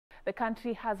the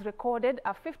country has recorded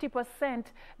a 50%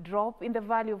 drop in the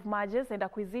value of mergers and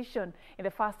acquisition in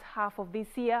the first half of this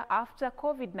year after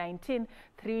COVID-19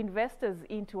 threw investors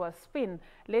into a spin.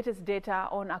 Latest data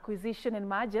on acquisition and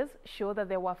mergers show that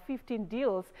there were 15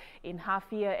 deals in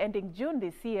half-year ending June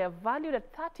this year, valued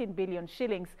at 13 billion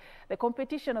shillings. The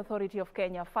Competition Authority of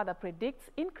Kenya further predicts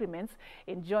increments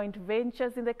in joint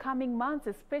ventures in the coming months,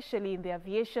 especially in the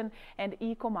aviation and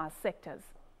e-commerce sectors.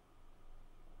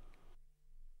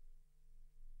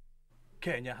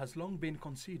 Kenya has long been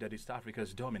considered East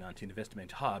Africa's dominant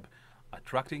investment hub,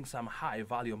 attracting some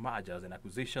high-value mergers and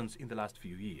acquisitions in the last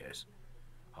few years.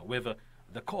 However,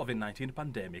 the COVID-19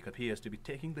 pandemic appears to be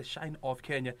taking the shine off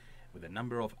Kenya, with the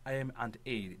number of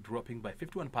M&A dropping by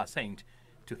 51%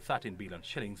 to 13 billion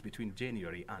shillings between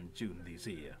January and June this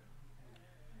year.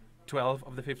 12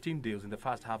 of the 15 deals in the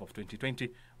first half of 2020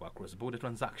 were cross-border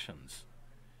transactions.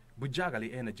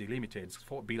 Bujagali Energy Limited's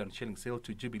 4 billion shilling sale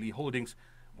to Jubilee Holdings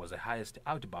was the highest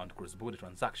outbound cross-border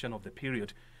transaction of the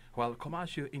period, while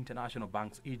Commercial International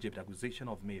Bank's Egypt acquisition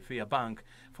of Mayfair Bank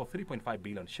for 3.5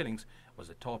 billion shillings was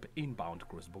the top inbound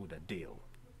cross-border deal.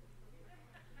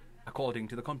 According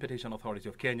to the Competition Authority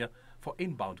of Kenya, for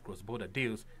inbound cross-border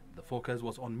deals, the focus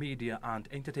was on media and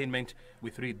entertainment,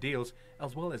 with 3 deals,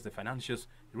 as well as the financials,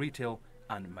 retail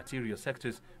and material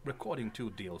sectors recording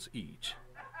 2 deals each.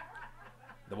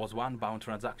 There was one bound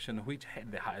transaction which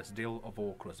had the highest deal of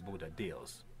all cross-border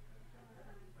deals.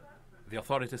 The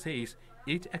authority says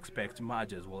it expects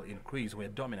mergers will increase where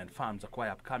dominant firms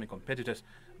acquire upcoming competitors,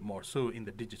 more so in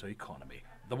the digital economy.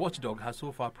 The watchdog has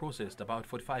so far processed about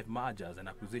 45 mergers and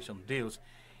acquisition deals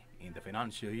in the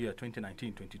financial year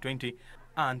 2019-2020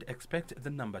 and expect the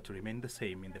number to remain the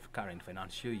same in the current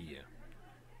financial year.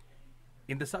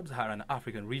 In the sub-Saharan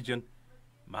African region,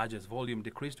 mergers volume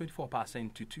decreased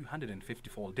 24% to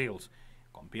 254 deals,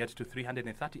 compared to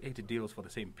 338 deals for the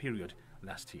same period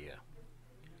last year.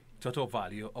 Total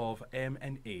value of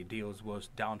M&A deals was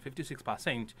down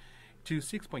 56% to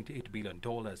 $6.8 billion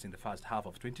in the first half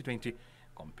of 2020,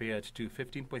 compared to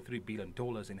 $15.3 billion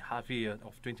in half-year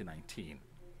of 2019.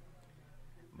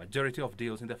 Majority of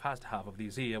deals in the first half of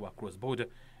this year were cross-border,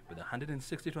 with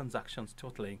 160 transactions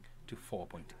totaling to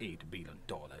 $4.8 billion.